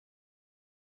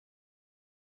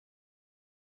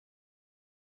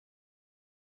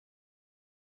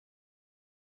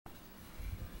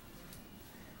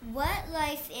what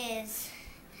life is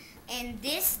in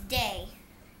this day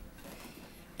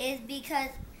is because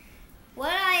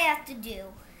what I have to do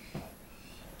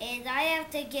is I have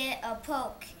to get a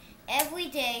Poke every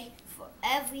day for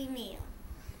every meal.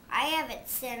 I have it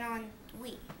set on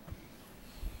Wii.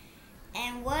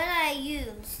 And what I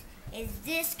use is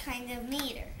this kind of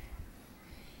meter.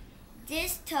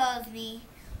 This tells me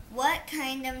what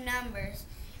kind of numbers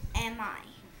am I,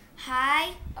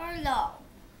 high or low.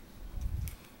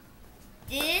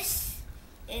 This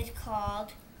is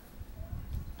called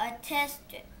a test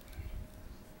strip.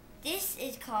 This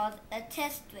is called a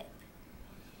test strip.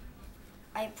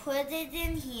 I put it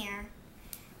in here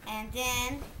and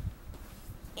then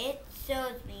it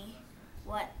shows me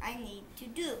what I need to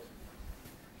do.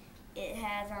 It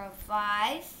has a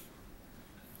 5,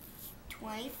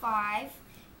 25,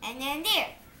 and then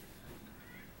there.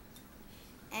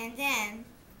 And then,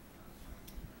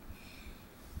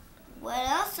 what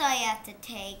else I have to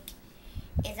take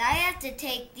is I have to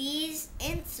take these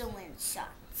insulin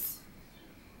shots.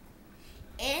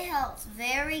 It helps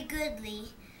very goodly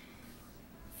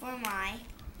for my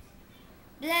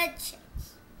blood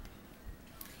checks.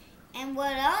 And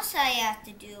what else I have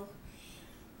to do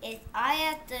is I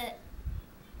have to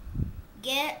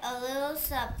get a little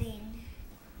something.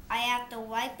 I have to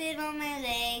wipe it on my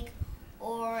leg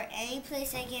or any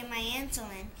place I get my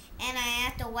insulin, and I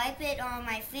have to wipe it on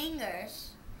my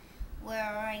fingers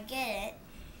where I get it.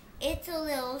 It's a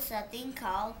little something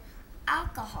called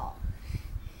alcohol.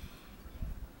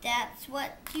 That's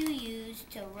what you use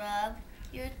to rub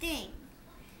your thing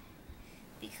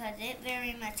because it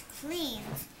very much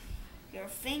cleans your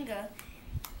finger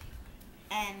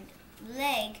and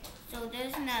leg, so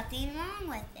there's nothing wrong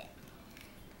with it.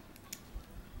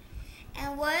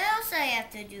 And what else I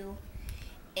have to do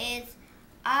is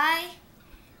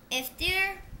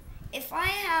if I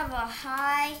have a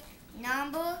high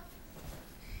number,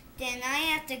 then I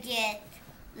have to get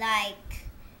like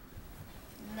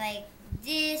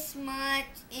this much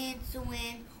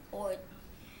insulin,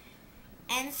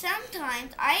 and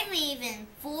sometimes I'm even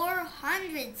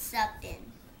 400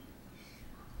 something.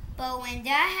 But when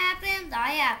that happens,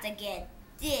 I have to get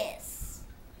this.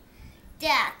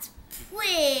 That's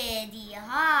pretty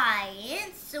high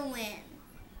insulin.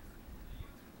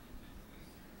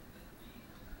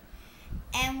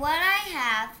 And what I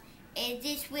have is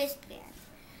this wristband.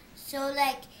 So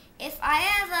if I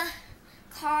have a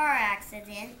car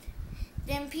accident,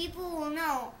 then people will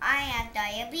know I have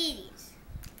diabetes.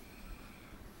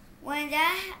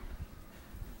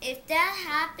 If that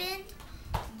happened,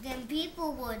 then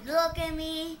people would look at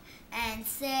me and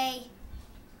say,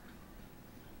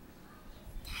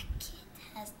 that kid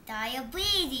has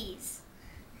diabetes.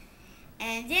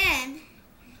 And then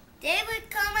they would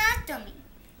come after me.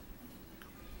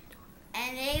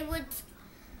 And they would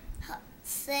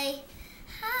say,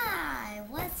 hi,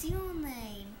 what's your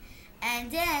name?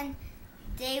 And then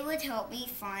they would help me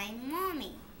find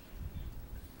Mommy.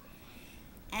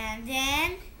 And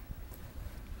then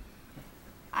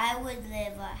I would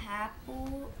live a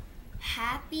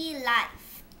happy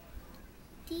life.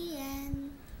 The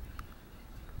end.